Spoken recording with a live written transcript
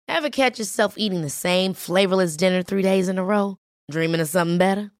Ever catch yourself eating the same flavorless dinner 3 days in a row? Dreaming of something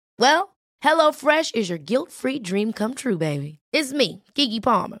better? Well, HelloFresh is your guilt-free dream come true, baby. It's me, Keke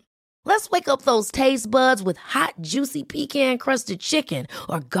Palmer. Let's wake up those taste buds with hot, juicy pecan-crusted chicken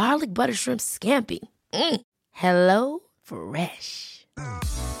or garlic butter shrimp scampi. Hello Fresh.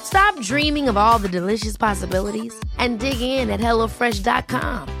 Stop dreaming of all the delicious possibilities and dig in at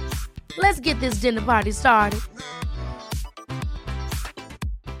HelloFresh.com. Let's get this dinner party started.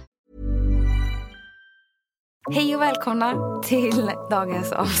 Hej och välkomna till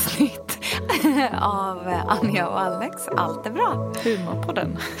dagens avsnitt av Anja och Alex. Allt är bra.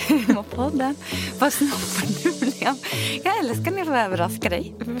 Humorpodden. Humorpodden. Vad snoppar du blev. Jag älskar när jag får överraska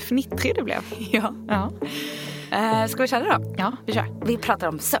dig. Vad fnittrig du blev. Ja. Ska vi köra då? Ja, vi kör. Vi pratar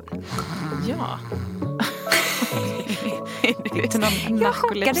om sömn. Ja. Fick du någon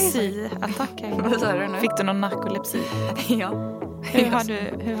narkolepsi-attack? Vad sa du nu? Fick du någon narkolepsi? Ja.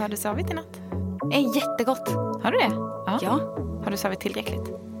 Hur har du sovit i natt? Jättegott. Har du det? Ja. Har du sovit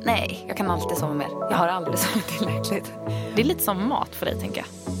tillräckligt? Nej, jag kan alltid sova mer. Jag har aldrig sovit tillräckligt. Det är lite som mat för dig, tänker jag.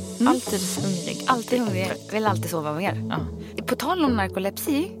 Alltid hungrig. Alltid hungrig. Vill alltid sova mer. Ja. På tal om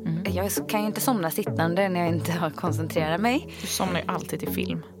narkolepsi. Jag kan ju inte somna sittande när jag inte har koncentrerat mig. Du somnar ju alltid till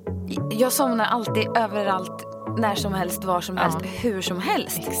film. Jag somnar alltid överallt, när som helst, var som helst, hur som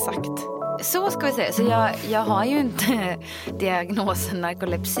helst. Exakt. Så ska vi säga. Så jag har ju inte diagnosen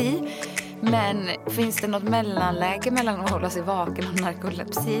narkolepsi. Men finns det något mellanläge mellan att hålla sig vaken och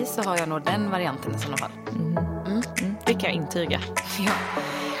narkolepsi, så har jag nog den varianten i sådana fall. Det kan jag intyga. Ja.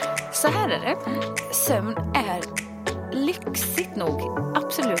 Så här är det. Sömn är lyxigt nog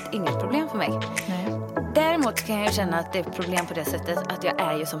absolut inget problem för mig. Nej. Däremot kan jag känna att det är ett problem på det sättet att jag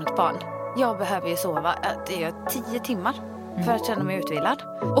är ju som ett barn. Jag behöver ju sova 10 timmar för att känna mig utvilad.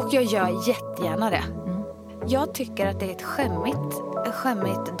 Och jag gör jättegärna det. Jag tycker att det är ett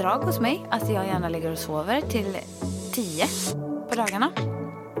skämmigt drag hos mig att jag gärna ligger och sover till 10 på dagarna.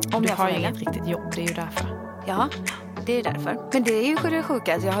 Om Du jag har får ju välja. inget riktigt jobb, det är ju därför. Ja, det är därför. Men det är ju det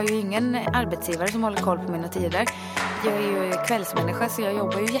sjuka att jag har ju ingen arbetsgivare som håller koll på mina tider. Jag är ju kvällsmänniska, så jag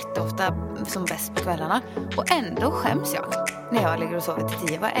jobbar ju jätteofta som bäst på kvällarna. Och ändå skäms jag när jag ligger och sover till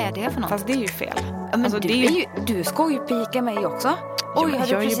 10. Vad är det för något? Fast det är ju fel. Ja, men alltså, du ska ju pika mig också. Oj, har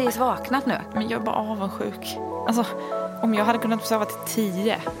du precis vaknat nu? Men jag är bara avundsjuk. Alltså, om jag hade kunnat sova till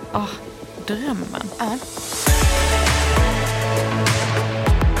 10. Drömmen. Ja.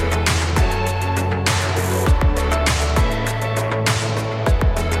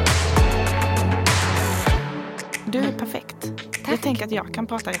 Du är perfekt. Jag tänker att jag kan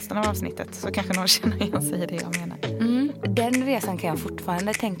prata resten av avsnittet, så kanske någon känner igen sig i det jag menar. Den resan kan jag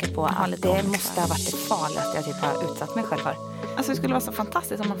fortfarande tänka på att det måste ha varit det farligaste jag typ har utsatt mig själv för. Alltså det skulle vara så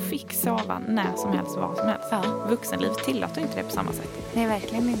fantastiskt om man fick sova när som helst, var som helst. Ja. Vuxenlivet tillåter inte det på samma sätt. Nej,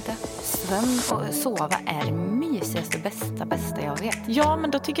 verkligen inte. Sömn och sova är det mysigaste, bästa jag vet. Ja,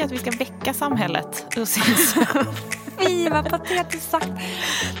 men då tycker jag att vi ska väcka samhället ur sin sömn. Fy, vad patetiskt sagt.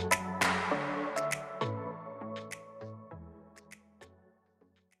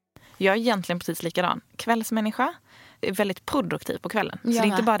 Jag är egentligen precis likadan. Kvällsmänniska är väldigt produktiv på kvällen. Så det är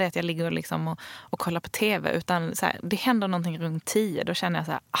inte bara det att jag ligger liksom och kollar på tv, utan så här, det händer någonting runt 10. Då känner jag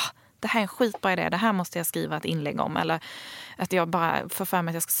så här, det här är en skitbra idé. Det här måste jag skriva ett inlägg om. Eller att jag bara får för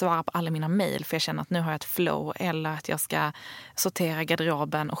mig att jag ska svara på alla mina mejl, för jag känner att nu har jag ett flow. Eller att jag ska sortera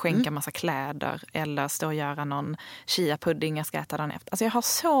garderoben och skänka massa kläder. Eller stå och göra någon chia-pudding jag ska äta dagen efter. Alltså jag har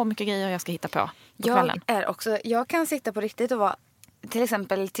så mycket grejer jag ska hitta på kvällen. Jag kan sitta på riktigt och vara, till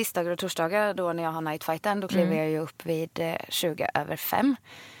exempel tisdagar och torsdagar då när jag har nightfighten, då kliver jag ju upp vid 5:20.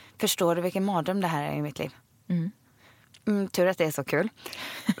 Förstår du vilken mardröm det här är i mitt liv? Tur att det är så kul.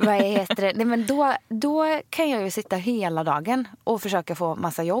 Vad heter det? Nej, men då kan jag ju sitta hela dagen och försöka få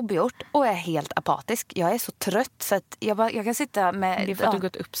massa jobb gjort och är helt apatisk. Jag är så trött så att jag kan sitta med... Det är för att du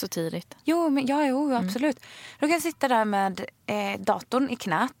gått upp så tidigt. Jo, absolut. Då kan jag sitta där med datorn i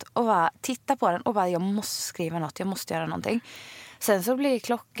knät och bara titta på den och bara, jag måste skriva något, jag måste göra någonting. Sen så blir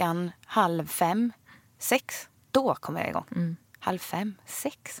klockan 5:30, 6. Då kommer jag igång. 5:30,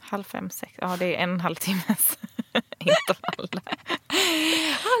 6. 5:30, 6. Ja, det är 1,5 timmes intervall.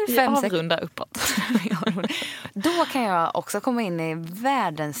 5:30, 6. Avrunda uppåt. Då kan jag också komma in i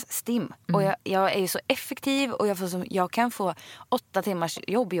världens stim. Och jag är ju så effektiv och jag kan få 8 timmars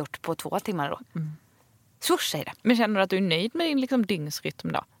jobb gjort på 2 timmar då. Swoosh, säger det. Men känner du att du är nöjd med din liksom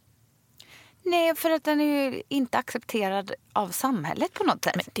dygnsrytm då? Nej, för att den är ju inte accepterad av samhället på något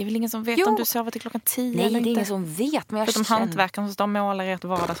sätt. Men det är väl ingen som vet om du sover till klockan 10 Nej, eller inte? det är ingen som vet. Men jag förutom hantverkaren som står och målar i ett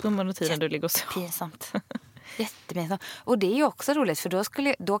vardagsrum under tiden du ligger och sover. Pinsamt. Jättepinsamt. Och det är ju också roligt,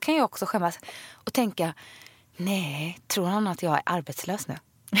 för då kan jag också skämmas och tänka, nej, tror han att jag är arbetslös nu?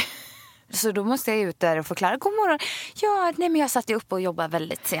 Så då måste jag ut där och förklara. God morgon. Ja, nej, men jag satt ju upp och jobbade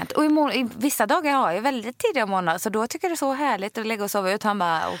väldigt sent. Och i vissa dagar har jag väldigt tidiga morgnar. Så då tycker jag det är så härligt att lägga och sova ut. Han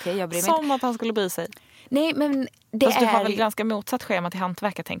bara, okej, jag bryr mig inte. Som att han skulle bry sig. Nej, men det Fast du har väl ganska motsatt schema till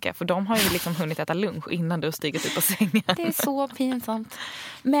hantverkare, tänker jag. För de har ju liksom hunnit äta lunch innan du stigit upp på sängen. Det är så pinsamt.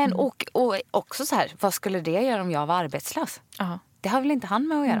 Men och också så här, vad skulle det göra om jag var arbetslös? Aha. Det har väl inte han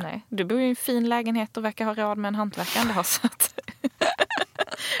med att göra? Nej, du bor ju i en fin lägenhet och verkar ha råd med en hantverkare. Har så att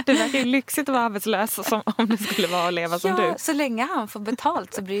det verkar ju lyxigt att vara arbetslös som om det skulle vara att leva som du. Så länge han får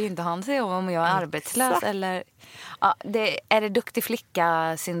betalt så bryr inte han sig om jag är arbetslös. Eller, ja, är det duktig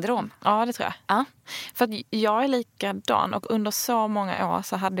flicka-syndrom? Ja, det tror jag. Ja. För att jag är likadan och under så många år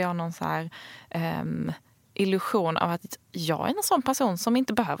så hade jag någon så här illusion av att jag är en sån person som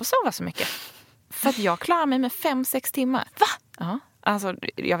inte behöver sova så mycket. För att jag klarar mig med 5-6 timmar. Va? Ja. Alltså,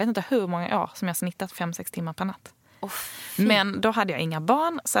 jag vet inte hur många år som jag snittat 5-6 timmar per natt. Men då hade jag inga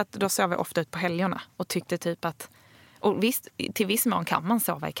barn, så att då sov jag ofta ut på helgerna. Och tyckte typ att... Och visst, till viss mån kan man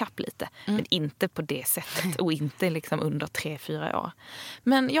sova i kapp lite. Men inte på det sättet. Och inte liksom under 3-4 år.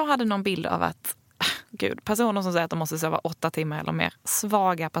 Men jag hade någon bild av att... Gud, personer som säger att de måste sova 8 timmar eller mer.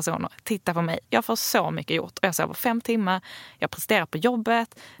 Svaga personer. Titta på mig. Jag får så mycket gjort. Och jag sover 5 timmar. Jag presterar på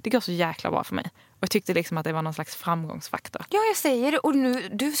jobbet. Det går så jäkla bra för mig. Och jag tyckte liksom att det var någon slags framgångsfaktor. Ja, jag säger det. Och nu,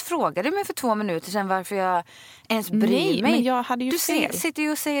 du frågade mig för 2 minuter sedan varför jag ens bryr mig. Nej, men jag hade ju fel. Du sitter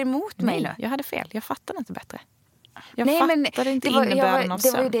ju och säger emot mig nu. Jag hade fel. Jag fattade inte bättre. Jag fattade inte innebörden av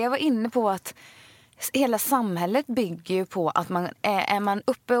sömn. Det var ju det jag var inne på, att hela samhället bygger ju på att man är man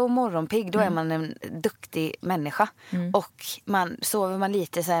uppe och morgonpigg, då är man en duktig människa. Och sover man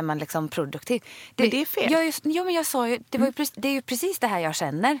lite så är man liksom produktiv. Men det är fel. Men jag sa ju, det är ju precis det här jag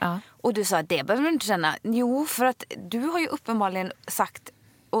känner. Ja. Och du sa att det behöver du inte känna. Jo, för att du har ju uppenbarligen sagt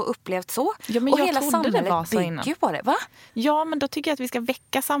och upplevt så. Ja, men och jag hela trodde samhället det var så bygger ju på det, va? Ja, men då tycker jag att vi ska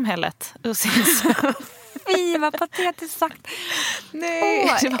väcka samhället ur sin sömn. Fy, vad patetiskt sagt. Nej,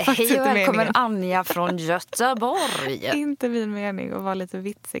 det var faktiskt hej och inte välkommen meningen. Anja från Göteborg. Inte min mening att vara lite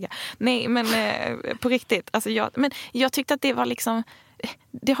vitsiga. Nej, men på riktigt. Alltså jag tyckte att det var liksom...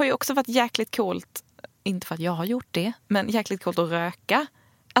 Det har ju också varit jäkligt coolt, inte för att jag har gjort det, men jäkligt coolt att röka.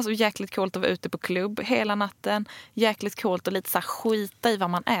 Alltså jäkligt coolt att vara ute på klubb hela natten. Jäkligt coolt att lite så här skita i vad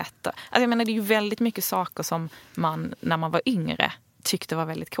man äter. Alltså jag menar, det är ju väldigt mycket saker som man, när man var yngre, tyckte var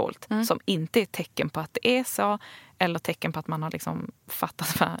väldigt coolt. Som inte är tecken på att det är så. Eller tecken på att man har liksom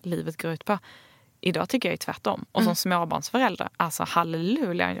fattat vad livet går ut på. Idag tycker jag ju tvärtom. Och som småbarnsförälder, alltså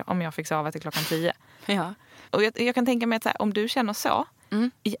halleluja om jag fick sova till klockan 10. Ja. Och jag kan tänka mig att så här, om du känner så,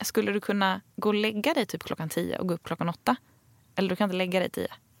 skulle du kunna gå och lägga dig typ klockan 10 och gå upp klockan 8? Eller du kan inte lägga dig 10?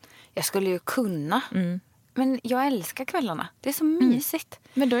 Jag skulle ju kunna. Men jag älskar kvällarna. Det är så mysigt.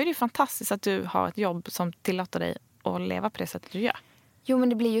 Men då är det ju fantastiskt att du har ett jobb som tillåter dig att leva på det sättet du gör. Jo, men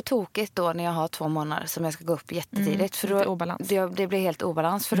det blir ju tokigt då när jag har 2 månader som jag ska gå upp jättetidigt. För då, obalans. Det blir helt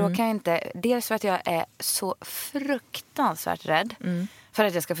obalans. För då kan jag inte... Dels för att jag är så fruktansvärt rädd för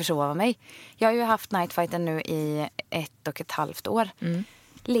att jag ska försova mig. Jag har ju haft nightfighten nu i 1,5 år.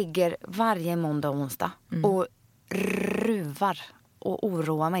 Ligger varje måndag och onsdag och ruvar och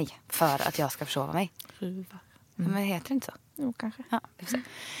oroar mig för att jag ska försova mig. Ruvar. Men heter det inte så? Jo, kanske. Ja,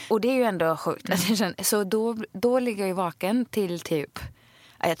 och det är ju ändå sjukt. Så då ligger jag ju vaken till typ...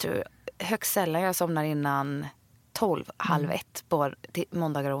 Jag tror högst sällan jag somnar innan 12, halv 1 på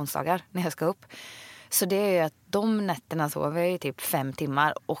måndagar och onsdagar när jag ska upp. Så det är ju att de nätterna sover jag i typ 5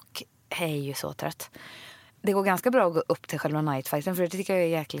 timmar och är ju så trött. Det går ganska bra att gå upp till själva nightfighten, för det tycker jag är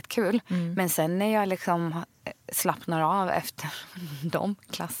jäkligt kul. Men sen när jag liksom slappnar av efter de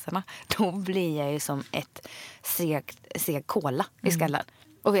klasserna, då blir jag ju som ett seg kola i skallen.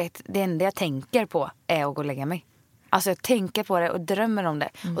 Och vet, det enda jag tänker på är att gå och lägga mig. Alltså jag tänker på det och drömmer om det.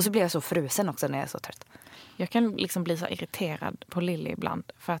 Och så blir jag så frusen också när jag är så trött. Jag kan liksom bli så irriterad på Lilly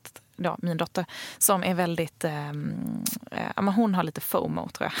ibland. För att min dotter, som är väldigt... hon har lite FOMO,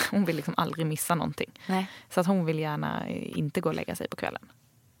 tror jag. Hon vill liksom aldrig missa någonting. Nej. Så att hon vill gärna inte gå och lägga sig på kvällen.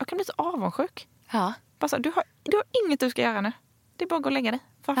 Jag kan bli så avundsjuk. Ja. Bara så, du har inget du ska göra nu. Det är bara att gå och lägga dig.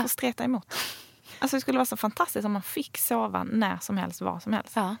 Varför streta emot? Alltså det skulle vara så fantastiskt om man fick sova när som helst, var som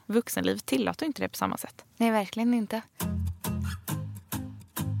helst. Ja. Vuxenlivet tillåter inte det på samma sätt. Nej, verkligen inte.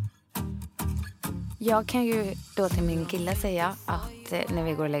 Jag kan ju då till min kille säga att när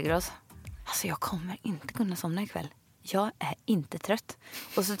vi går och lägger oss, alltså jag kommer inte kunna somna ikväll. Jag är inte trött.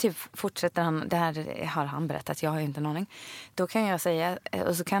 Och så typ fortsätter han, det här har han berättat, jag har inte en aning. Då kan jag säga,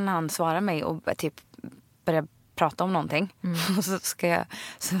 och så kan han svara mig och typ börja prata om någonting. Och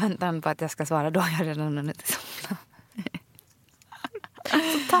så väntar han på att jag ska svara, då har jag redan hunnit somna.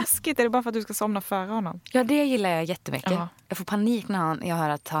 Så taskigt, är det bara för att du ska somna före honom? Ja, det gillar jag jättemycket. Ja. Jag får panik när jag hör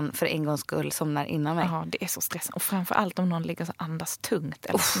att han för en gångs skull somnar innan mig. Ja, det är så stressande. Och framförallt om någon ligger så andas tungt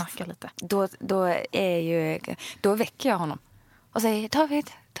eller snackar lite. Då väcker jag honom och säger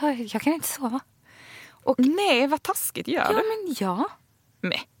David, jag kan inte sova. Och nej, vad taskigt gör du? Men ja.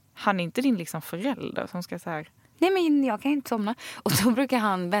 Men han är inte din liksom förälder som ska så här... Nej, men jag kan inte somna. Och då brukar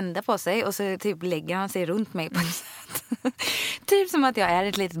han vända på sig och så typ lägger han sig runt mig på ett sätt. Typ som att jag är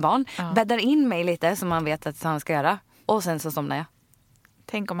ett litet barn. Ja. Bäddar in mig lite som man vet att han ska göra. Och sen så somnar jag.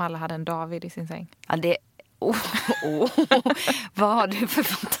 Tänk om alla hade en David i sin säng. Ja, det... Vad har du för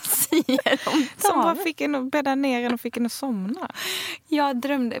fantasier om David? Som bara fick en att bädda ner en och fick en att somna. Jag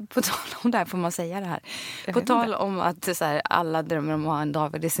drömde, på tal om det här får man säga det här. På tal om att så här, alla drömmer om att ha en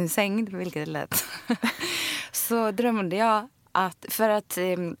David i sin säng, vilket är lätt. Så drömde jag att, för att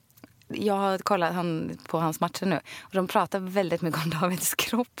jag har kollat på hans matcher nu. Och de pratar väldigt mycket om Davids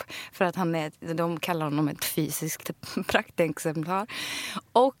kropp. För att de kallar honom ett fysiskt praktexemplar.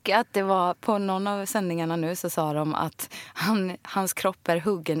 Och att det var på någon av sändningarna nu så sa de att hans kropp är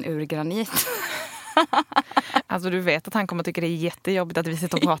huggen ur granit. Alltså du vet att han kommer tycka det är jättejobbigt att vi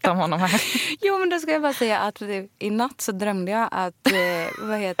sitter och pratar om honom här. Jo, men då ska jag bara säga att i natt så drömde jag att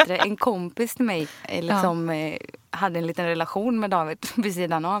en kompis till mig hade en liten relation med David vid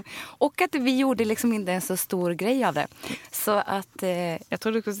sidan av. Och att vi gjorde liksom inte en så stor grej av det. Så att... Jag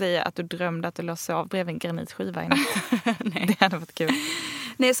tror du skulle säga att du drömde att du låg av bredvid en granitskiva i natt. Nej. Det hade varit kul.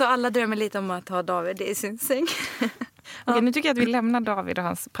 Nej, så alla drömmer lite om att ha David i sin säng. Okej, nu tycker jag att vi lämnar David och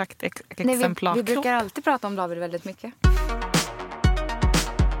hans praktexemplar. Vi brukar alltid prata om David väldigt mycket.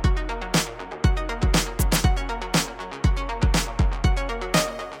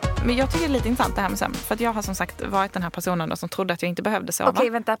 Men jag tycker det är lite intressant det här med sömn. För att jag har som sagt varit den här personen då som trodde att jag inte behövde sova. Okej,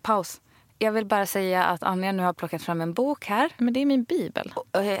 vänta, paus. Jag vill bara säga att Anja nu har plockat fram en bok här. Men det är min bibel.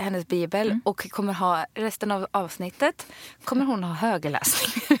 Hennes bibel. Och kommer ha resten av avsnittet kommer hon ha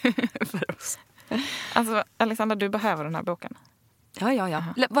högerläsning för oss. Alltså, Alexandra, du behöver den här boken. Ja.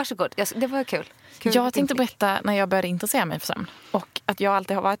 Varsågod. Det var kul. Jag tänkte berätta när jag började intressera mig för sömn. Och att jag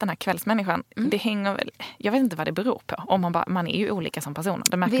alltid har varit den här kvällsmänniskan. Det hänger väl... Jag vet inte vad det beror på. Om man är ju olika som personer.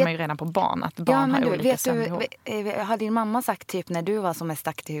 Det märker man ju redan på barn. Att barn har olika sömnbehov. Har din mamma sagt typ när du var som mest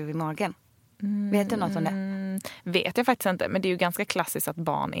aktiv i morgon? Vet du något om det? Vet jag faktiskt inte. Men det är ju ganska klassiskt att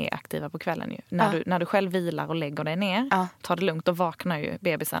barn är aktiva på kvällen. Ju. När du själv vilar och lägger dig ner. Tar det lugnt. Då vaknar ju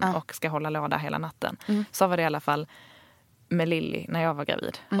bebisen och ska hålla låda hela natten. Så var det i alla fall med Lilly när jag var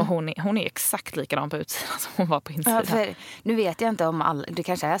gravid. Och hon är exakt likadan på utsidan som hon var på insidan. Nu vet jag inte om alla... Det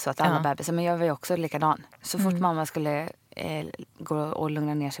kanske är så att alla bebisar... Men jag var ju också likadan. Så fort mamma skulle gå och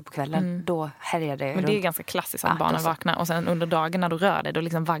lugna ner sig på kvällen, då härjade det. Men det är ganska klassiskt att barnen vaknar. Och sen under dagen när du rör dig, då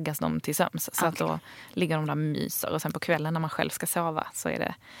liksom vaggas de till sömns. Så att då ligger de där och myser. Och sen på kvällen när man själv ska sova så är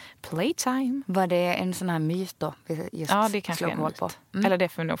det playtime. Var det en sån här myt då? Ja, det kanske är en myt. Eller det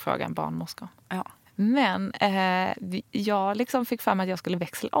får vi nog fråga en barnmorska. Ja. Men jag liksom fick för mig att jag skulle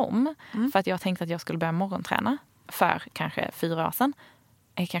växla om. För att jag tänkte att jag skulle börja morgonträna för kanske 4 år sedan.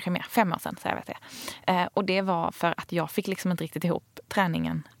 Kanske mer, 5 år sedan, så jag vet det. Och det var för att jag fick liksom inte riktigt ihop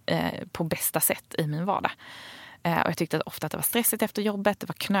träningen på bästa sätt i min vardag. Och jag tyckte ofta att det var stressigt efter jobbet. Det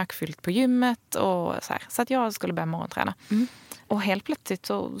var knökfyllt på gymmet. Och så att jag skulle börja morgonträna. Och helt plötsligt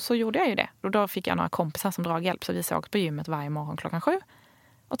så gjorde jag ju det. Och då fick jag några kompisar som draghjälp. Så vi såg på gymmet varje morgon 7:00.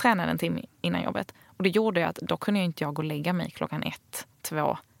 Och tränade en timme innan jobbet. Och det gjorde att då kunde inte jag gå och lägga mig 1,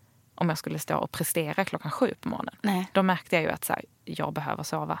 2 om jag skulle stå och prestera 7:00 på morgonen. Nej. Då märkte jag ju att jag behöver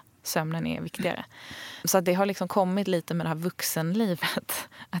sova. Sömnen är viktigare. Så att det har liksom kommit lite med det här vuxenlivet.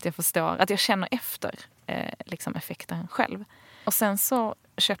 Att jag förstår, att jag känner efter liksom effekten själv. Och sen så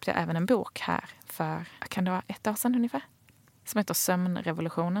köpte jag även en bok här för, kan det vara 1 år sedan ungefär? Som heter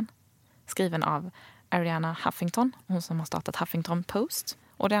Sömnrevolutionen. Skriven av Arianna Huffington. Hon som har startat Huffington Post.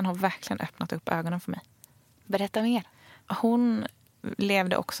 Och den har verkligen öppnat upp ögonen för mig. Berätta mer. Hon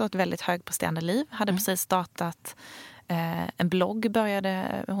levde också ett väldigt högpresterande liv. Hade precis startat en blogg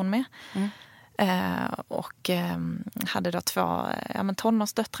började hon med. Och hade då 2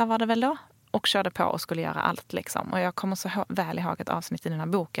 tonårsdöttrar var det väl då. Och körde på och skulle göra allt liksom. Och jag kommer så väl ihåg ett avsnitt i den här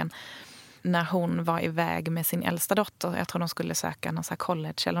boken. När hon var iväg med sin äldsta dotter. Jag tror de skulle söka någon så här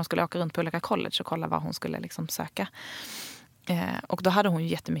college. Eller de skulle åka runt på olika college och kolla vad hon skulle liksom söka. Och då hade hon ju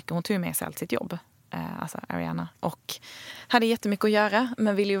jättemycket. Hon tog med sig allt sitt jobb. Alltså Arianna. Och hade jättemycket att göra.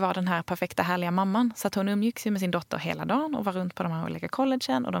 Men ville ju vara den här perfekta härliga mamman. Så att hon umgicks ju med sin dotter hela dagen. Och var runt på de här olika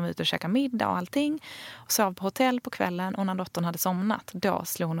collegen. Och de var ute och käkade middag och allting. Och sov på hotell på kvällen. Och när dottern hade somnat. Då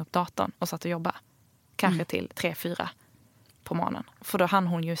slog hon upp datorn och satt och jobbade. Kanske till 3-4 på morgonen. För då hann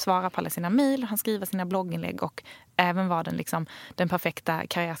hon ju svara på alla sina mejl. Han skriva sina blogginlägg. Och även var den perfekta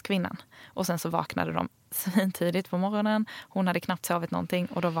karriärskvinnan. Och sen så vaknade de tidigt på morgonen. Hon hade knappt sovit någonting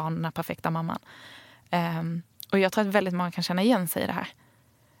och då var hon den här perfekta mamman. Och jag tror att väldigt många kan känna igen sig i det här.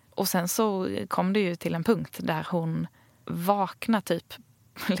 Och sen så kom det ju till en punkt där hon vaknar typ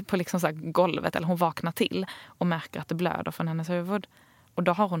på liksom så här golvet, eller hon vaknar till och märker att det blöder från hennes huvud. Och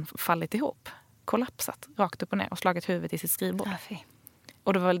då har hon fallit ihop, kollapsat rakt upp och ner och slagit huvudet i sitt skrivbord.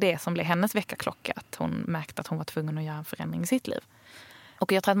 Och det var väl det som blev hennes väckarklocka, att hon märkte att hon var tvungen att göra en förändring i sitt liv.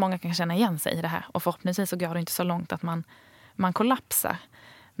 Och jag tror att många kan känna igen sig i det här. Och förhoppningsvis så går det inte så långt att man kollapsar.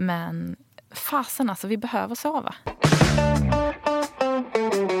 Men fasen, alltså, vi behöver sova.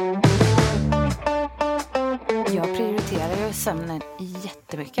 Jag prioriterar ju sömnen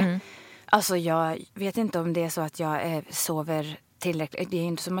jättemycket. Alltså jag vet inte om det är så att jag sover tillräckligt. Det är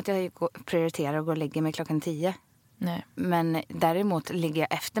inte som att jag prioriterar att gå och lägga mig 10:00. Nej. Men däremot ligger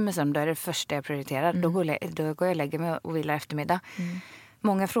jag efter med sömn, då är det första jag prioriterar. Då går jag och lägger mig och vilar eftermiddag.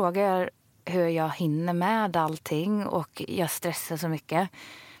 Många frågar hur jag hinner med allting och jag stressar så mycket.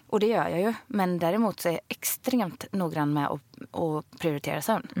 Och det gör jag ju. Men däremot så är jag extremt noggrann med att prioritera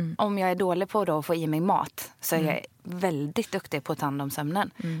sömn. Om jag är dålig på att få i mig mat så är jag väldigt duktig på att ta hand om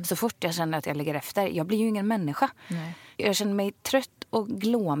sömnen. Så fort jag känner att jag ligger efter, jag blir ju ingen människa. Nej. Jag känner mig trött och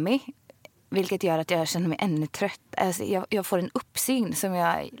glåmig. Vilket gör att jag känner mig ännu trött. Alltså jag får en uppsyn som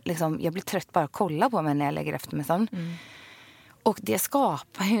jag blir trött bara att kolla på mig när jag lägger efter mig sömn. Och det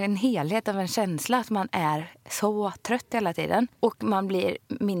skapar ju en helhet av en känsla att man är så trött hela tiden. Och man blir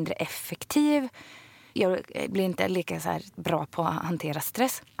mindre effektiv. Jag blir inte lika så här bra på att hantera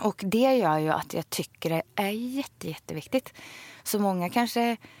stress. Och det gör ju att jag tycker det är jätteviktigt. Så många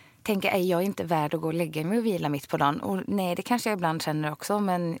kanske tänker att jag är inte värd att gå och lägga mig och vila mitt på dagen. Och nej, det kanske jag ibland känner också.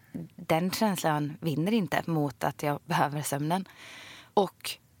 Men den känslan vinner inte mot att jag behöver sömnen.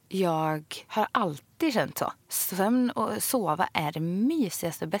 Och jag har alltid känt så. Sömn och sova är det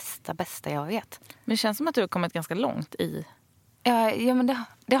mysigaste, bästa jag vet. Men det känns som att du har kommit ganska långt i... Ja, men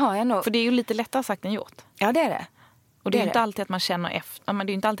det har jag nog. För det är ju lite lättare sagt än gjort. Ja, det är det. Och det är ju inte alltid att man känner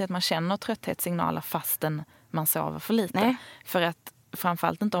det är inte alltid att man känner trötthetssignaler fastän man sover för lite. Nej. För att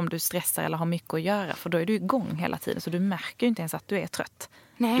framförallt inte om du stressar eller har mycket att göra, för då är du igång hela tiden så du märker ju inte ens att du är trött.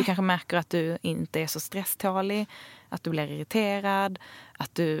 Nej. Du kanske märker att du inte är så stresstålig, att du blir irriterad,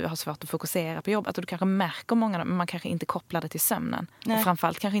 att du har svårt att fokusera på jobb. Att du kanske märker många, men man kanske inte kopplar det till sömnen. Nej. Och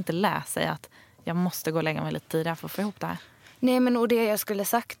framförallt kanske inte lär sig att jag måste gå och lägga mig lite tidigare för att få ihop det här. Nej, men och det jag skulle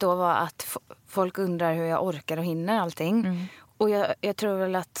sagt då var att folk undrar hur jag orkar och hinner allting. Och jag tror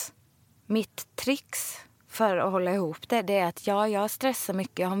väl att mitt tricks för att hålla ihop det är att jag stressar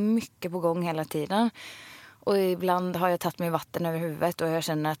mycket. Jag har mycket på gång hela tiden. Och ibland har jag tagit mig vatten över huvudet och jag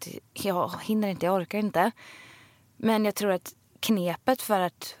känner att jag hinner inte, jag orkar inte. Men jag tror att knepet för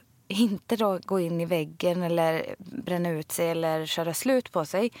att inte då gå in i väggen eller bränna ut sig eller köra slut på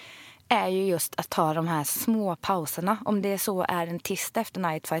sig är ju just att ta de här små pauserna. Om det så är en tisdag efter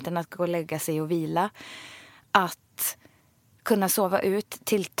nightfighten att gå och lägga sig och vila. Att kunna sova ut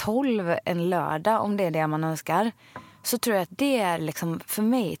till 12 en lördag om det är det man önskar. Så tror jag att det är liksom för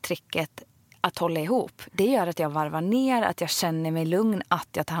mig tricket att hålla ihop. Det gör att jag varvar ner, att jag känner mig lugn, att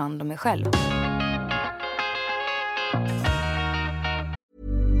jag tar hand om mig själv.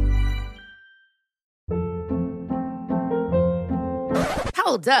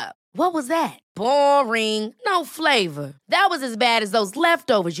 Hold up. What was that? Boring. No flavor. That was as bad as those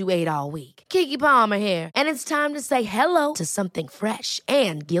leftovers you ate all week. Keke Palmer here, and it's time to say hello to something fresh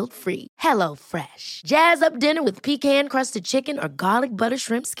and guilt-free. Hello Fresh. Jazz up dinner with pecan-crusted chicken or garlic butter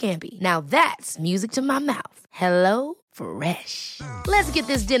shrimp scampi. Now that's music to my mouth. Hello Fresh. Let's get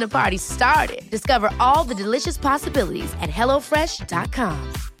this dinner party started. Discover all the delicious possibilities at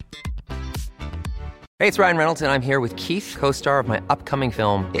hellofresh.com. Hey, it's Ryan Reynolds, and I'm here with Keith, co-star of my upcoming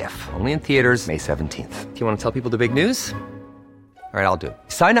film, If, only in theaters May 17th. Do you want to tell people the big news? All right, I'll do it.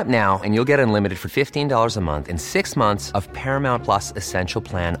 Sign up now and you'll get unlimited for $15 a month and 6 months of Paramount Plus Essential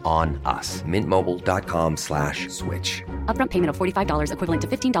Plan on us. MintMobile.com/switch. Upfront payment of $45 equivalent to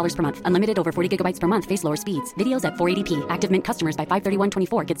 $15 per month. Unlimited over 40 gigabytes per month. Face lower speeds. Videos at 480p. Active Mint customers by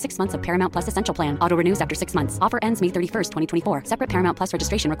 531.24 get 6 months of Paramount Plus Essential Plan. Auto renews after 6 months. Offer ends May 31st, 2024. Separate Paramount Plus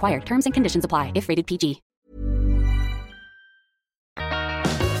registration required. Terms and conditions apply if rated PG.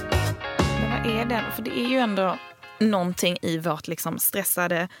 Men vad är det? För det är ju ändå någonting i vårt liksom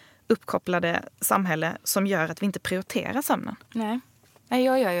stressade, uppkopplade samhälle som gör att vi inte prioriterar sömnen. Nej,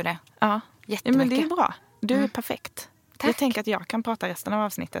 jag gör ju det. Ja, jättemycket. Men det är bra. Du är perfekt. Tack. Jag tänker att jag kan prata resten av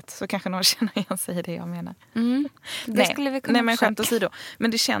avsnittet så kanske någon känner igen sig i det jag menar. Det skulle vi kunna men skämt åsido.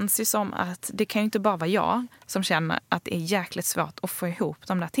 Men det känns ju som att det kan ju inte bara vara jag som känner att det är jäkligt svårt att få ihop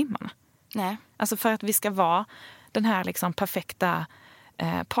de där timmarna. Nej. Alltså för att vi ska vara den här liksom perfekta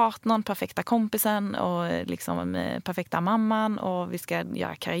partnern, perfekta kompisen och liksom perfekta mamman, och vi ska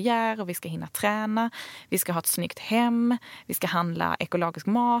göra karriär och vi ska hinna träna, vi ska ha ett snyggt hem, vi ska handla ekologisk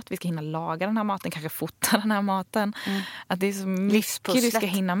mat, vi ska hinna laga den här maten, kanske fota den här maten. Att det är så mycket du ska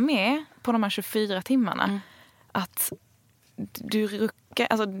hinna med på de här 24 timmarna. Att du ruckar,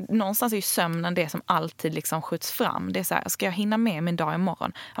 alltså någonstans är ju sömnen det som alltid liksom skjuts fram. Det är så här, ska jag hinna med min dag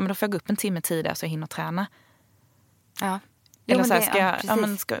imorgon? Ja, men då får jag gå upp en timme tidigare så jag hinner träna. Ja. Eller så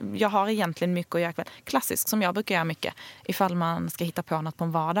här, jag har egentligen mycket att göra kväll. Klassiskt, som jag brukar göra mycket. Ifall man ska hitta på något på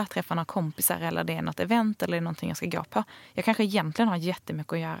en vardag, träffa några kompisar eller det är något event eller någonting jag ska gå på. Jag kanske egentligen har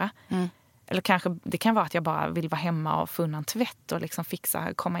jättemycket att göra. Eller kanske det kan vara att jag bara vill vara hemma och få undan tvätt och liksom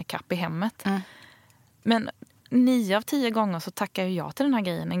komma ikapp i hemmet. Men 9 av 10 gånger så tackar jag till den här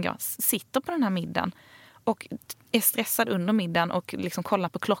grejen. Jag sitter på den här middagen och är stressad under middagen och liksom kollar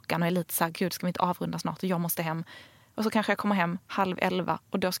på klockan och är lite så här, gud, ska vi inte avrunda snart och jag måste hem. Och så kanske jag kommer hem 10:30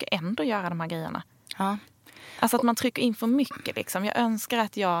 och då ska jag ändå göra de här grejerna. Ja. Alltså att man trycker in för mycket liksom. Jag önskar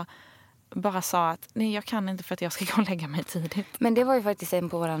att jag bara sa att nej, jag kan inte för att jag ska gå och lägga mig tidigt. Men det var ju faktiskt en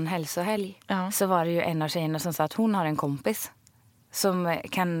på våran hälsohelg. Ja. Så var det ju en av tjejerna som sa att hon har en kompis som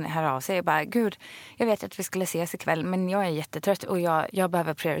kan höra av sig och bara, gud, jag vet att vi skulle ses ikväll men jag är jättetrött och jag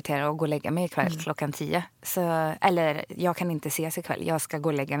behöver prioritera att gå och lägga mig ikväll klockan 10. Så, eller jag kan inte ses ikväll, jag ska gå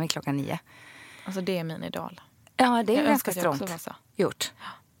och lägga mig klockan 9. Alltså det är min idol. Ja, det är ganska strångt gjort.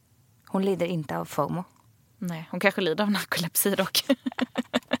 Hon lider inte av FOMO. Nej, hon kanske lider av narkolepsi dock.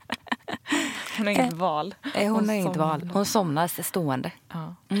 Hon har inget val. Hon har inget val. Hon somnar stående.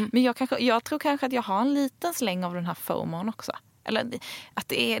 Ja. Men jag tror kanske att jag har en liten släng av den här FOMOn också. Eller att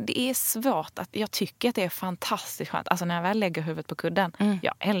det är svårt. Att jag tycker att det är fantastiskt skönt. Alltså när jag väl lägger huvudet på kudden.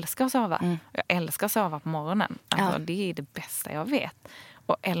 Jag älskar att sova. Jag älskar att sova på morgonen. Alltså det är det bästa jag vet.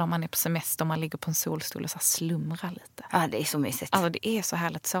 Eller om man är på semester och man ligger på en solstol och så slumrar lite. Ja, det är så mysigt. Alltså det är så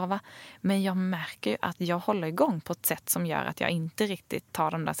härligt att sova. Men jag märker ju att jag håller igång på ett sätt som gör att jag inte riktigt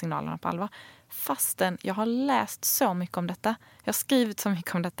tar de där signalerna på allvar. Fastän jag har läst så mycket om detta. Jag har skrivit så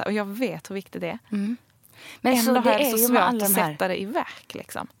mycket om detta och jag vet hur viktigt det är. Men ändå så har det jag är så ju svårt med alla att de här... sätta det i verk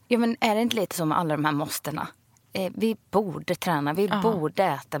liksom. Ja, men är det inte lite som med alla de här måstena? Vi borde träna, vi borde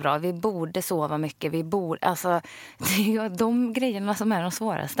äta bra, vi borde sova mycket, vi borde, alltså det är de grejerna som är de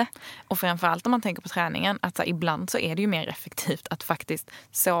svåraste. Och framförallt om man tänker på träningen, att så, ibland så är det ju mer effektivt att faktiskt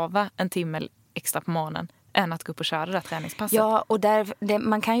sova en timme extra på morgonen än att gå upp och köra det där träningspasset. Ja, och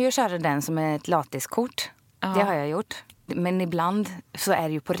man kan ju köra den som ett latiskort, det har jag gjort. Men ibland så är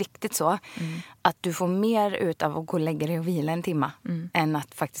det ju på riktigt så att du får mer ut av att gå och lägga dig och vila en timme än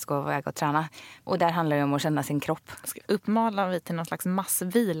att faktiskt gå iväg och träna. Och där handlar det om att känna sin kropp. Uppmanar vi till någon slags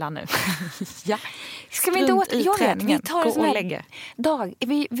massvila nu? Ja. Ska vi inte vi tar gå och lägga.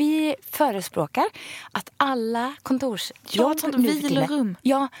 Vi förespråkar att alla kontorsjobb... Ja, vilorum.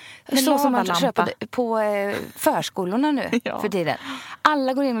 Ja, så som man köper på förskolorna nu för tiden.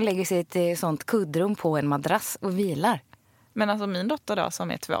 Alla går in och lägger sig i ett sånt kuddrum på en madrass och vilar. Men alltså min dotter då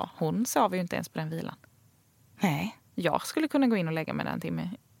som är 2, hon sover ju inte ens på den vilan. Nej. Jag skulle kunna gå in och lägga mig den timme.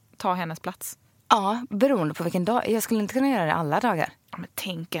 Ta hennes plats. Ja, beroende på vilken dag. Jag skulle inte kunna göra det alla dagar. Ja, men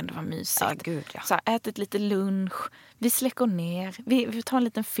tänk ändå vad mysigt. Ja, gud, ja. Så här, ätit lite lunch. Vi släcker ner. Vi tar en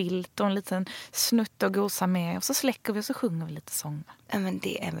liten filt och en liten snutt och gosar med. Och så släcker vi och så sjunger vi lite sånger. Ja, men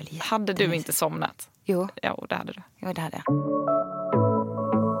det är väl hade du inte somnat? Jo. Ja, det hade du. Jo, det hade jag.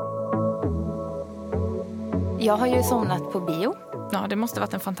 Jag har ju somnat på bio. Ja, det måste ha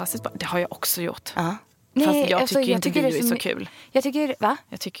varit en fantastisk... Det har jag också gjort. Ja. Fast jag tycker inte bio är så kul. Jag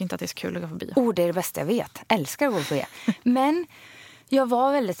tycker inte att det är så kul att gå på bio. Det är det bästa jag vet. Älskar att gå på bio. Men jag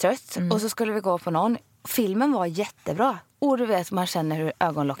var väldigt trött och så skulle vi gå på någon. Filmen var jättebra. Och du vet, man känner hur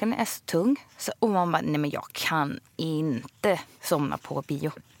ögonlocken är så tung. Och man bara, nej men jag kan inte somna på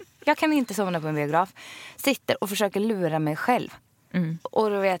bio. Jag kan inte somna på en biograf. Sitter och försöker lura mig själv. Och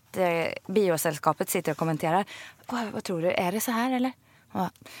du vet, biosällskapet sitter och kommenterar. Vad tror du, är det så här eller?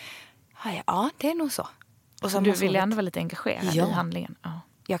 Ja, det är nog så. Och så du vill ändå vara lite engagerad i handlingen. Ja.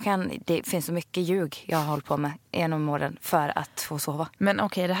 Det finns så mycket ljug jag har hållit på med genom åren för att få sova. Men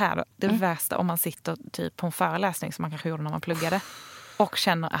okej, det här då. Det värsta om man sitter typ på en föreläsning som man kanske gjorde när man pluggade. Och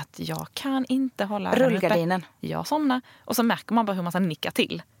känner att jag kan inte hålla rullgardinen. Jag somnar. Och så märker man bara hur man ska nicka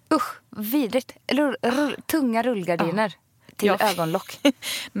till. Usch, vidrigt. Tunga rullgardiner. Till ögonlock.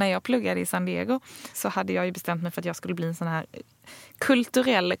 När jag pluggade i San Diego så hade jag ju bestämt mig för att jag skulle bli en sån här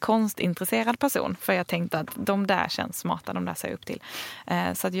kulturell, konstintresserad person. För jag tänkte att de där känns smarta, de där ser jag upp till.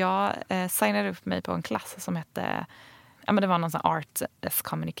 Så att jag signade upp mig på en klass som hette... Ja, men det var någon sån art as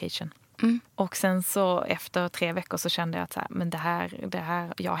communication. Och sen så efter 3 veckor så kände jag att så här, men det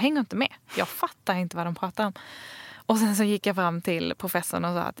här, jag hänger inte med. Jag fattar inte vad de pratar om. Och sen så gick jag fram till professorn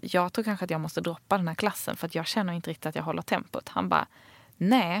och sa att jag tror kanske att jag måste droppa den här klassen för att jag känner inte riktigt att jag håller tempot. Han bara,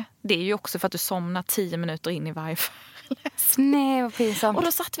 nej, det är ju också för att du somnar 10 minuter in i varje föreläsning. Nej, vad pinsamt. Och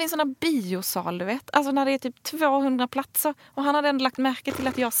då satt vi i en sån här biosal, du vet. Alltså när det är typ 200 platser. Och han hade ändå lagt märke till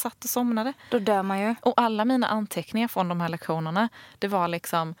att jag satt och somnade. Då dör man ju. Och alla mina anteckningar från de här lektionerna, det var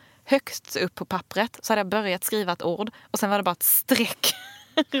liksom högst upp på pappret. Så hade jag börjat skriva ett ord och sen var det bara ett streck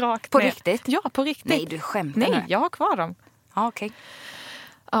rakt På ner. riktigt? Ja, på riktigt. Nej, du skämtar Nej, nu. jag har kvar dem. Ja, okej.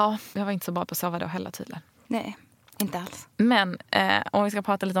 Ja, jag var inte så bra på att sova då heller tydligen. Nej, inte alls. Men om vi ska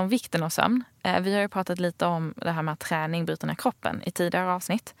prata lite om vikten av sömn. Vi har ju pratat lite om det här med att träning bryter ner kroppen i tidigare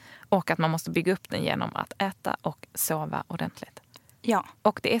avsnitt. Och att man måste bygga upp den genom att äta och sova ordentligt. Ja.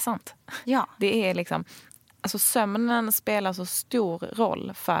 Och det är sant. Ja. Det är liksom, alltså sömnen spelar så stor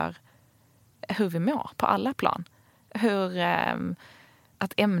roll för hur vi mår på alla plan. Hur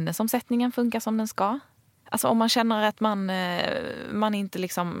att ämnesomsättningen funkar som den ska. Alltså om man känner att man inte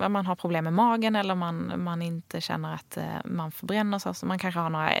liksom, man har problem med magen eller man inte känner att man förbränner sig. Så man kanske har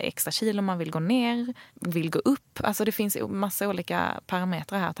några extra kilo, man vill gå ner, vill gå upp. Alltså det finns massa olika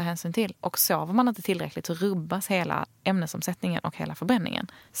parametrar här att ta hänsyn till. Och sover man inte tillräckligt så rubbas hela ämnesomsättningen och hela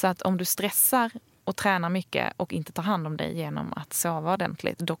förbränningen. Så att om du stressar och tränar mycket och inte tar hand om dig genom att sova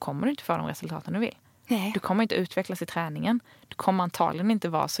ordentligt, då kommer du inte få de resultaten du vill. Nej. Du kommer inte utvecklas i träningen. Du kommer antagligen inte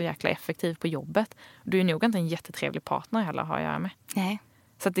vara så jäkla effektiv på jobbet. Du är nog inte en jättetrevlig partner heller, har jag med. Nej.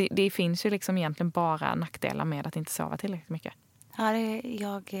 Så att det finns ju liksom egentligen bara nackdelar med att inte sova tillräckligt mycket. Ja,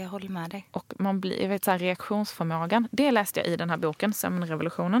 jag håller med dig. Och man blir, jag vet så här, reaktionsförmågan, det läste jag i den här boken,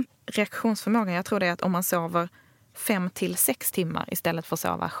 Sömnrevolutionen. Reaktionsförmågan, jag tror det är att om man sover 5 till 6 timmar istället för att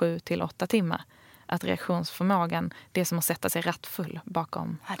sova 7 till 8 timmar. Att reaktionsförmågan, det är som att sätta sig rattfull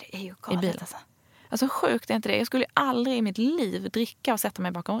bakom Ja, det är ju i galet bilen. alltså. Alltså sjukt är inte det. Jag skulle aldrig i mitt liv dricka och sätta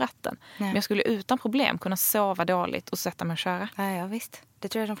mig bakom ratten. Nej. Men jag skulle utan problem kunna sova dåligt och sätta mig och köra. Ja, visst. Det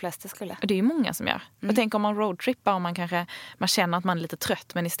tror jag de flesta skulle. Och det är ju många som gör. Jag tänker om man roadtrippar och man känner att man är lite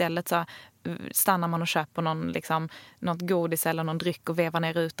trött. Men istället så stannar man och köper något godis eller någon dryck och vevar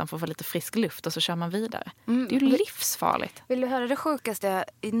ner rutan för att få lite frisk luft. Och så kör man vidare. Det är ju livsfarligt. Vill du höra det sjukaste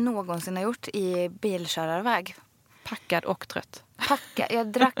jag någonsin har gjort i bilkörarväg? Packad och trött. Jag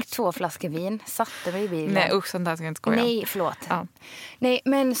drack 2 flaskor vin, satte mig i bilen. Nej usch, sånt där ska jag inte skoja. Nej, förlåt. Ja. Nej,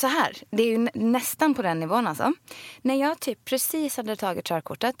 men så här. Det är ju nästan på den nivån alltså. När jag typ precis hade tagit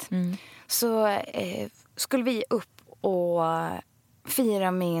körkortet så skulle vi upp och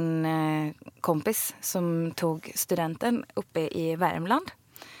fira min kompis som tog studenten uppe i Värmland.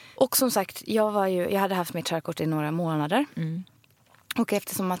 Och som sagt, jag hade haft mitt körkort i några månader. Och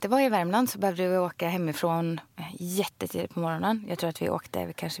eftersom att det var i Värmland så behövde vi åka hemifrån jättetidigt på morgonen. Jag tror att vi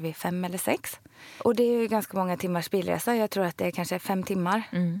åkte kanske vid 5 eller 6. Och det är ju ganska många timmars bilresa. Jag tror att det är kanske 5 timmar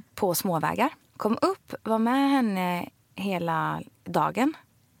på småvägar. Kom upp, var med henne hela dagen.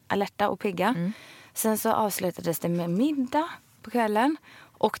 Alerta och pigga. Sen så avslutades det med middag på kvällen.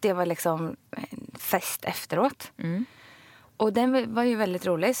 Och det var liksom en fest efteråt. Och den var ju väldigt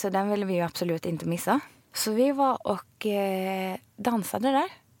rolig så den ville vi ju absolut inte missa. Så vi var och dansade där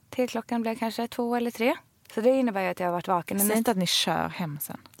till klockan blev kanske 2 eller 3. Så det innebär ju att jag har varit vaken. Säg inte att ni kör hem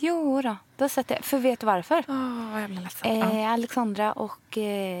sen. Jo då satt jag. För vet du varför? Vad jag blir ledsen. Alexandra och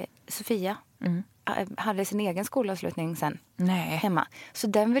Sofia hade sin egen skolavslutning sen hemma. Så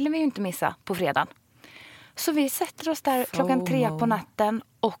den ville vi ju inte missa på fredagen. Så vi sätter oss där klockan 3 på natten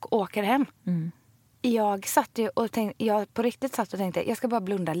och åker hem. Jag satt ju och jag på riktigt satt och tänkte jag ska bara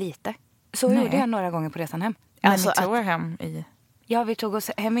blunda lite. Så gjorde jag några gånger på resan hem. Men ni tog er hem i... Ja, vi tog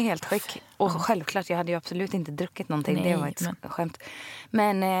oss hem i helt skick. Och självklart, jag hade ju absolut inte druckit någonting. Nej, det var ett skämt.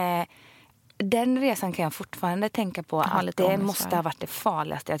 Men den resan kan jag fortfarande tänka på att det måste ha varit det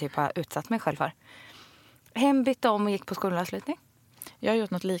farligaste jag typ har utsatt mig själv för. Hem, bytte om och gick på skolavslutning. Jag har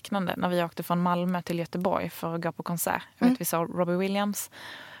gjort något liknande när vi åkte från Malmö till Göteborg för att gå på konsert. Jag vet, vi såg Robbie Williams.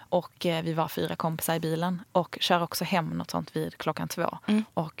 Och vi var 4 kompisar i bilen och kör också hem något sånt vid klockan 2.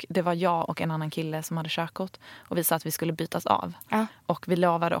 Och det var jag och en annan kille som hade körkort. Och vi sa att vi skulle bytas av. Och vi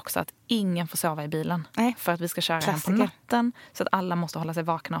lovade också att ingen får sova i bilen. För att vi ska köra hem på natten. Så att alla måste hålla sig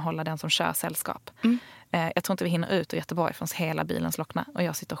vakna och hålla den som kör sällskap. Jag tror inte vi hinner ut ur Göteborg förrän hela bilen slocknar. Och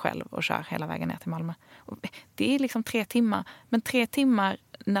jag sitter själv och kör hela vägen ner till Malmö. Och det är liksom 3 timmar. Men 3 timmar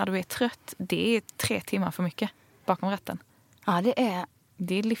när du är trött, det är 3 timmar för mycket bakom ratten. Ja,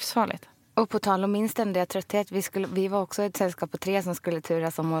 det är livsfarligt. Och på tal om min ständiga trötthet, vi var också ett sällskap på 3 som skulle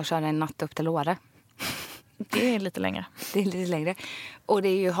turas om att köra en natt upp till Åre. Det är lite längre. Det är lite längre. Och det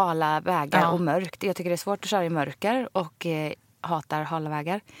är ju hala vägar och mörkt. Jag tycker det är svårt att köra i mörker och hatar hala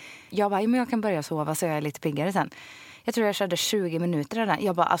vägar. Jag bara, men jag kan börja sova så jag är lite piggare sen. Jag tror jag körde 20 minuter av den.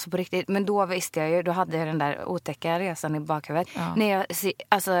 Jag bara, alltså på riktigt. Men då visste jag ju, då hade jag den där otäcka resan i bakhuvudet. Ja. När jag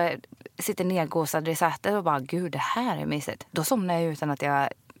sitter nedgåsad i sätet och bara, gud, det här är mysigt. Då somnar jag utan att jag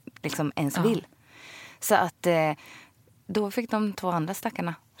liksom ens vill. Så att då fick de 2 andra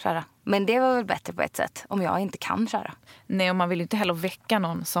stackarna köra. Men det var väl bättre på ett sätt, om jag inte kan köra. Nej, och man vill ju inte heller väcka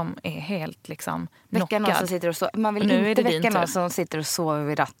någon som är helt liksom knockad. Någon som sitter och sover. Man vill inte väcka någon som sitter och sover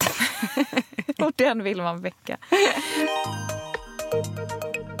vid ratten. Och den vill man väcka.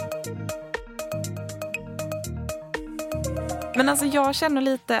 Men alltså jag känner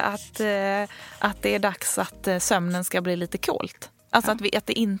lite att det är dags att sömnen ska bli lite coolt. Alltså att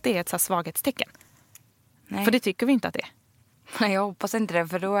det inte är ett så här svaghetstecken. Nej. För det tycker vi inte att det är. Nej, jag hoppas inte det,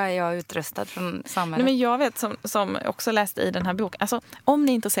 för då är jag utrustad från samhället. Nej, men jag vet, som också läste i den här boken. Alltså, om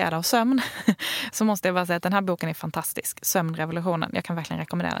ni är intresserade av sömn så måste jag bara säga att den här boken är fantastisk. Sömnrevolutionen. Jag kan verkligen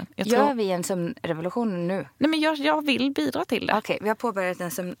rekommendera den. Gör vi en sömnrevolution nu? Nej, men jag vill bidra till det. Okej, vi har påbörjat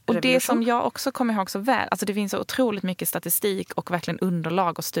en sömnrevolution. Och det som jag också kommer ihåg så väl, alltså det finns så otroligt mycket statistik och verkligen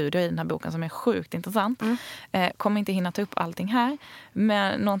underlag och studier i den här boken som är sjukt intressant. Kommer inte hinna ta upp allting här.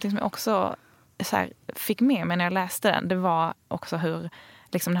 Men någonting som jag också så här, fick med mig när jag läste den, det var också hur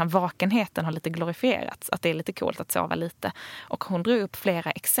liksom den här vakenheten har lite glorifierats. Att det är lite coolt att sova lite. Och hon drog upp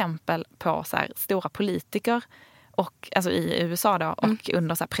flera exempel på så här, stora politiker och, alltså i USA då, och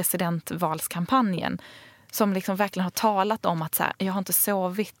under så här, presidentvalskampanjen som liksom verkligen har talat om att så här, jag har inte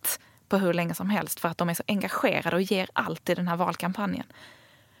sovit på hur länge som helst för att de är så engagerade och ger allt i den här valkampanjen.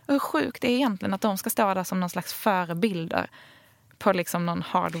 Och hur sjukt det är egentligen att de ska stå där som någon slags förebilder på liksom någon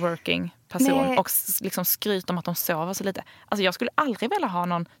hardworking person. Nej. Och liksom skryta om att de sover så lite. Alltså jag skulle aldrig vilja ha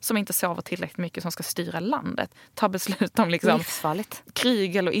någon som inte sover tillräckligt mycket som ska styra landet. Ta beslut om liksom livsfarligt.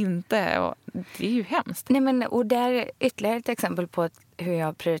 Krig eller inte. Och det är ju hemskt. Nej, men, och det är ytterligare ett exempel på hur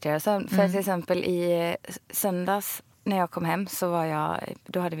jag prioriterar sömn. För till exempel i söndags när jag kom hem så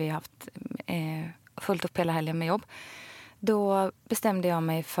då hade vi haft fullt upp hela helgen med jobb. Då bestämde jag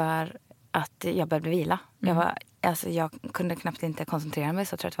mig för att jag behövde vila. Jag kunde knappt inte koncentrera mig,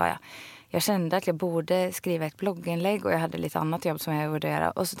 så trött var jag. Jag kände att jag borde skriva ett blogginlägg och jag hade lite annat jobb som jag borde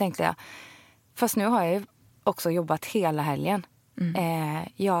göra. Och så tänkte jag, fast nu har jag ju också jobbat hela helgen.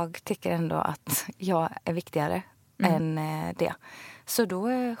 Jag tycker ändå att jag är viktigare än det. Så då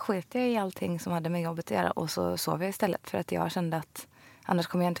sket jag i allting som hade med jobbet att göra och så sov jag istället. För att jag kände att annars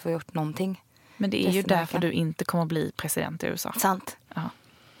kommer jag inte få gjort någonting. Men det är ju därför du inte kommer bli president i USA. Sant. Ja,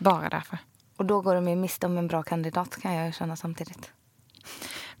 bara därför. Och då går de ju miste om en bra kandidat, kan jag känna samtidigt.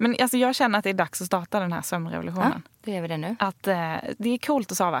 Men alltså, jag känner att det är dags att starta den här sömnrevolutionen. Ja, då gör vi det nu. Att det är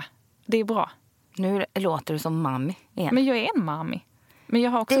coolt att sova. Det är bra. Nu låter du som mami igen. Men jag är en mami. Men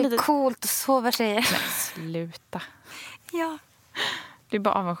jag har också det är coolt att sova, tjejer. Nej, sluta. Ja. Du är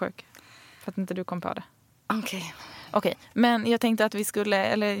bara avundsjuk. För att inte du kom på det. Okej, men jag tänkte att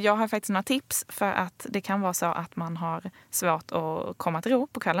jag har faktiskt några tips för att det kan vara så att man har svårt att komma till ro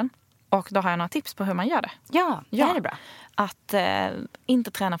på kvällen. Och då har jag några tips på hur man gör det. Ja, det är bra. Att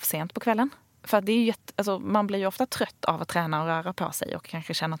inte träna för sent på kvällen. För att det är ju man blir ju ofta trött av att träna och röra på sig och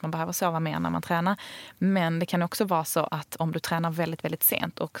kanske känner att man behöver sova mer när man tränar. Men det kan också vara så att om du tränar väldigt, väldigt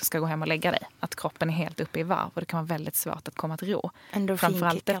sent och ska gå hem och lägga dig, att kroppen är helt uppe i varv och det kan vara väldigt svårt att komma till ro.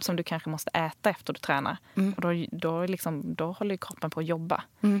 Framförallt eftersom du kanske måste äta efter du tränar. Och då håller ju kroppen på att jobba.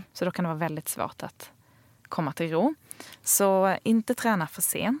 Så då kan det vara väldigt svårt att komma till ro. Så inte träna för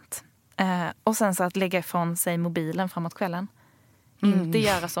sent. Och sen så att lägga ifrån sig mobilen framåt kvällen. Inte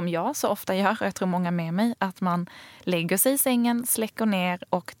göra som jag så ofta gör, och jag tror många med mig, att man lägger sig i sängen, släcker ner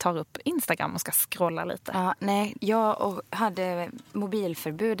och tar upp Instagram och ska scrolla lite. Ja, nej, jag hade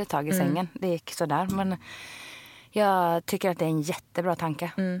mobilförbud ett tag i sängen. Det gick sådär, men jag tycker att det är en jättebra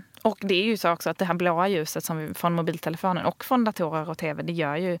tanke. Och det är ju så också att det här blåa ljuset som från mobiltelefonen och från datorer och tv,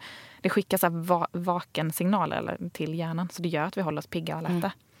 det skickas av vakensignaler till hjärnan, så det gör att vi håller oss pigga och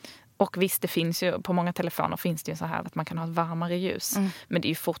alerta. Och visst, det finns ju, på många telefoner finns det ju så här att man kan ha ett varmare ljus. Men det är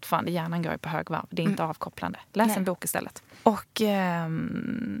ju fortfarande, hjärnan går ju på högvarv. Det är inte avkopplande. Läs en bok istället. Och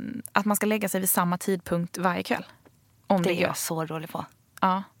att man ska lägga sig vid samma tidpunkt varje kväll. Om det är jag så dålig på.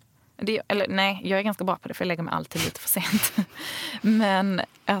 Ja. Jag är ganska bra på det, för jag lägger mig alltid lite för sent. Men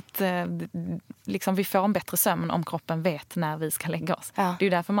att liksom, vi får en bättre sömn om kroppen vet när vi ska lägga oss. Ja. Det är ju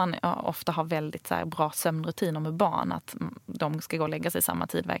därför man ofta har väldigt så här, bra sömnrutiner med barn, att de ska gå och lägga sig samma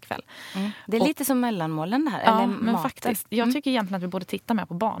tid varje kväll. Det är lite som mellanmålen det här. Ja, eller men maten. Faktiskt. Jag tycker egentligen att vi borde titta mer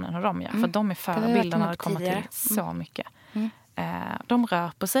på barnen och de gör. För de är förebilder när det kommer till så mycket. De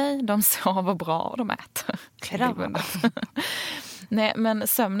rör på sig, de sover bra och de äter. Nej, men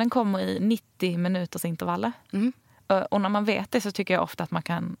sömnen kommer i 90 minuters intervaller. Och när man vet det så tycker jag ofta att man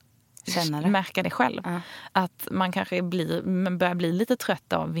kan märka det själv. Att man kanske börjar bli lite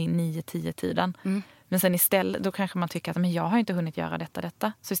trött av vid 9-10-tiden. Men sen istället, då kanske man tycker att men jag har inte hunnit göra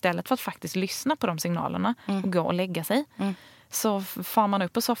detta. Så istället för att faktiskt lyssna på de signalerna och gå och lägga sig, så far man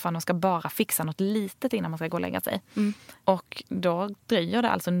upp på soffan och ska bara fixa något litet innan man ska gå och lägga sig. Och då dröjer det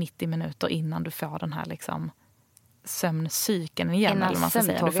alltså 90 minuter innan du får den här liksom sömncykeln igen. Innan eller man ska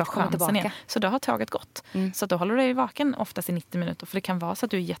säga. Du får chansen igen. Så då har tåget gått. Så då håller du dig vaken oftast i 90 minuter. För det kan vara så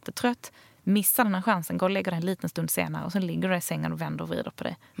att du är jättetrött, missar den här chansen, går och lägger dig en liten stund senare och så ligger du i sängen och vänder och vrider på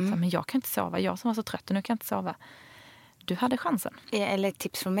dig. Så, men jag kan inte sova, jag som var så trött och nu kan jag inte sova. Du hade chansen. Eller ett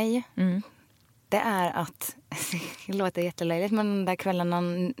tips från mig. Det är att, det låter jättelöjligt, men de där kvällarna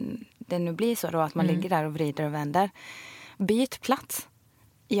det nu blir så då att man ligger där och vrider och vänder. Byt plats.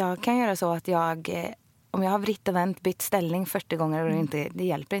 Jag kan göra så att om jag har vritt och vänt, bytt ställning 40 gånger och det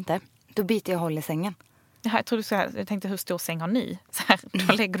hjälper inte, då byter jag håll i sängen. Jag tänkte hur stor säng har ni? Så här,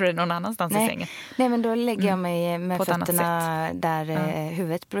 då lägger du dig någon annanstans i sängen. Nej, men då lägger jag mig med fötterna där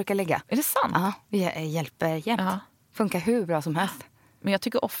huvudet brukar ligga. Är det sant? Ja, det hjälper jämt. Funkar hur bra som helst. Men jag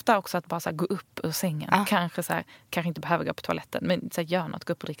tycker ofta också att bara så här, gå upp ur sängen. Kanske inte behöver gå på toaletten. Men så här, gör något,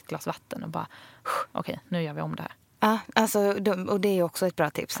 gå upp och drick ett glas vatten och bara, okej, nu gör vi om det här. Ja, alltså, och det är också ett bra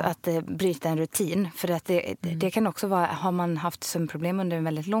tips att bryta en rutin. För att det kan också vara, har man haft sömnproblem under en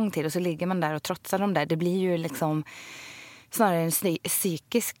väldigt lång tid och så ligger man där och trotsar dem där. Det blir ju liksom snarare en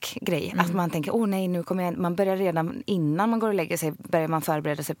psykisk grej. Att man tänker, nej, nu kommer jag. Man börjar redan innan man går och lägger sig, börjar man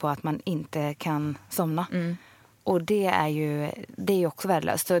förbereda sig på att man inte kan somna. Och det är ju också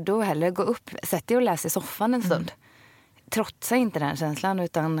värdelöst. Så då hellre gå upp, sätt dig och läs i soffan en stund. Trotsa inte den känslan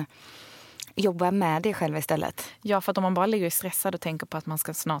utan jobba med det själv istället. Ja, för att om man bara ligger stressad och tänker på att man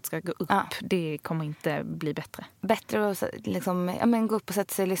snart ska gå upp, det kommer inte bli bättre. Bättre att liksom, gå upp och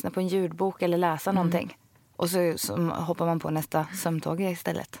sätta sig och lyssna på en ljudbok eller läsa någonting. Och så hoppar man på nästa sömntåg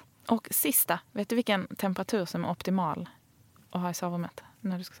istället. Och sista, vet du vilken temperatur som är optimal att ha i sovrummet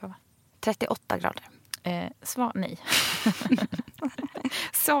när du ska sova? 38 grader. Svar nej.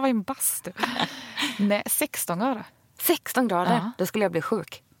 Sova i en bastu. Nej, 16 grader. 16 grader? Ja. Då skulle jag bli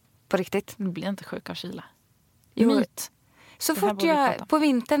sjuk. På riktigt. Du blir inte sjuk av kyla. Myt. Så fort på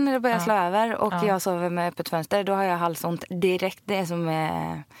vintern när det börjar slå över och jag sover med öppet fönster, då har jag halsont direkt. Det är som...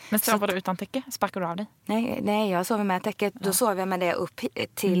 Men sover du utan täcke? Sparkar du av dig? Nej, jag sover med täcket. Då sover jag med det upp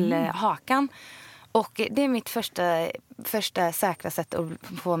till hakan. Och det är mitt första säkra sätt att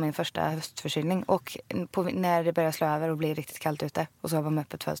få min första höstförkylning. Och när det börjar slå över och blir riktigt kallt ute och sova med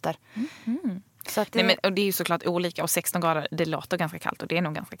öppet fönster. Så att och det är ju såklart olika, och 16 grader, det låter ganska kallt och det är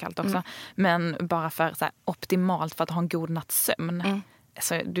nog ganska kallt också. Men bara för så här, optimalt för att ha en god natts sömn.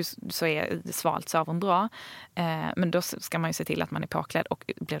 Så är svalt sovrum bra. Men då ska man ju se till att man är påklädd,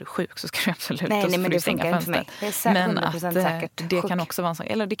 och blir du sjuk så ska du absolut nej, men det funkar inte för mig. Det är men att det kan också vara en sån,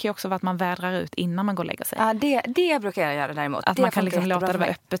 eller det kan ju också vara att man vädrar ut innan man går och lägger sig. Ja, det brukar jag göra däremot. Att det man kan liksom låta det vara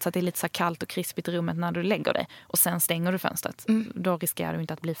öppet så att det är lite så kallt och krispigt i rummet när du lägger dig, och sen stänger du fönstret. Då riskerar du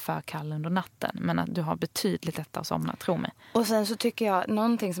inte att bli för kall under natten, men att du har betydligt lättare att somna, tro mig. Och sen så tycker jag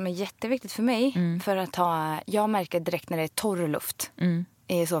någonting som är jätteviktigt för mig för att jag märker direkt när det är torr luft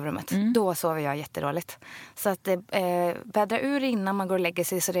i sovrummet. Då sover jag jättedåligt. Så att vädra ur innan man går och lägger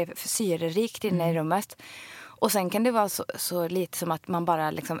sig så det är syrerikt inne i rummet. Och sen kan det vara så lite som att man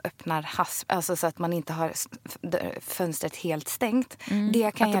bara liksom öppnar alltså så att man inte har fönstret helt stängt.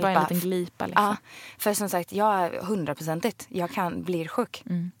 Det kan hjälpa. Att det bara är en liten glipa liksom. Ja, för som sagt, jag är 100%. Jag blir sjuk.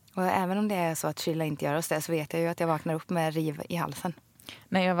 Och även om det är så att kyla inte gör oss det, så vet jag ju att jag vaknar upp med riv i halsen.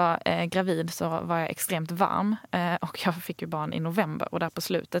 När jag var gravid så var jag extremt varm och jag fick ju barn i november, och där på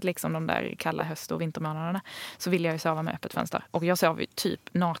slutet, liksom de där kalla höst- och vintermånaderna, så ville jag ju sova med öppet fönster. Och jag sov ju typ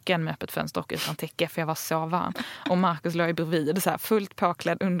naken med öppet fönster och utan täcke, för jag var så varm. Och Marcus låg ju bredvid så här, fullt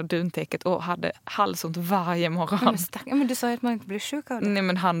påklädd under duntäcket och hade halsont varje morgon. Men du sa ju att man inte blev sjuk av det. Nej,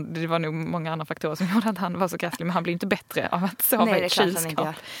 men det var nog många andra faktorer som gjorde att han var så krasslig, men han blev inte bättre av att sova i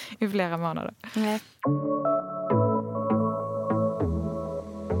kylskåp i flera månader. Nej.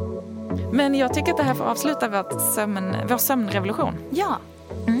 Men jag tycker att det här får avsluta vår sömnrevolution. Ja.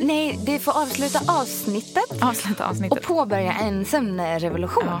 Nej, det får avsluta avsnittet. Och påbörja en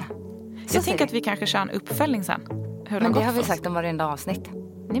sömnrevolution. Ja. Jag tänker att vi kanske kör en uppföljning sen. Men det har vi sagt om varenda avsnitt.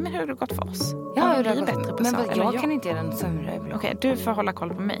 Nej, men hur har det gått för oss? Ja, hur det har bättre på men jag kan inte göra en sömnrevolution. Okej, du får hålla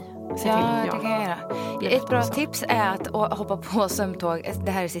koll på mig. Ja, det kan jag göra. Ett bra tips är att hoppa på sömntåg.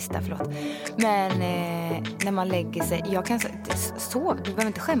 Det här är sista, förlåt. Men när man lägger sig, jag kan sova. Du behöver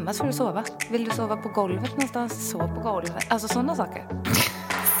inte skämmas för att sova. Vill du sova på golvet någonstans? Sov på golvet. Alltså sådana saker.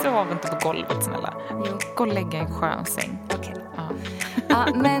 Sov inte på golvet, snälla. Jo. Gå och lägga en skön säng. Okej. Ja.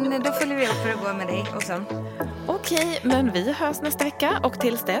 Ja, men då följer vi upp hur det går med dig också. Okej, men vi hörs nästa vecka. Och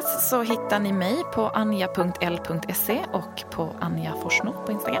tills dess så hittar ni mig på anja.l.se och på Anja Forsno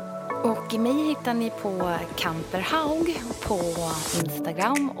på Instagram. Och mig hittar ni på Kamperhaug på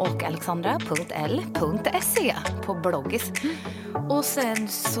Instagram och alexandra.l.se på bloggis. Och sen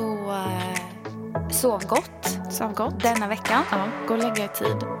så sov gott. Sov gott. Denna veckan. Ja, gå och lägga i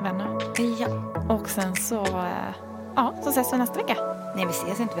tid, vänner. Ja. Och sen så, så ses vi nästa vecka. Nej, vi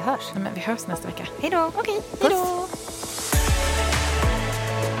ses inte, vi hörs. Nej, men vi hörs nästa vecka. Hej då. Okej, hej då.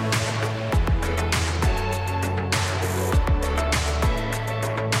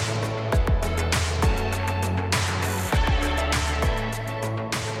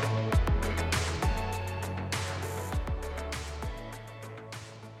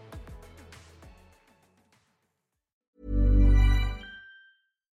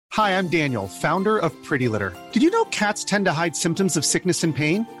 Hi, I'm Daniel, founder of Pretty Litter. Did you know cats tend to hide symptoms of sickness and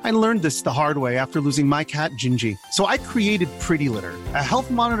pain? I learned this the hard way after losing my cat, Gingy. So I created Pretty Litter, a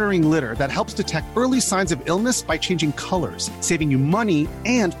health monitoring litter that helps detect early signs of illness by changing colors, saving you money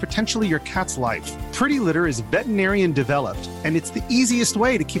and potentially your cat's life. Pretty Litter is veterinarian developed, and it's the easiest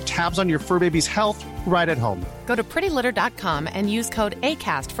way to keep tabs on your fur baby's health right at home. Go to prettylitter.com and use code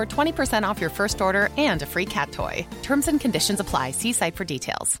ACAST for 20% off your first order and a free cat toy. Terms and conditions apply. See site for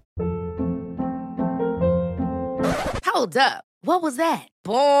details. Hold up. What was that?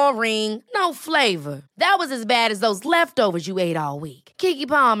 Boring. No flavor. That was as bad as those leftovers you ate all week. Keke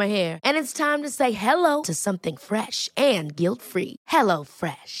Palmer here, and it's time to say hello to something fresh and guilt-free. Hello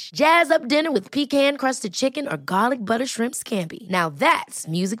Fresh. Jazz up dinner with pecan-crusted chicken or garlic butter shrimp scampi. Now that's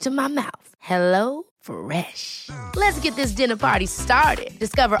music to my mouth. Hello Fresh. Let's get this dinner party started.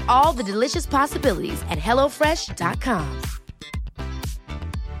 Discover all the delicious possibilities at hellofresh.com.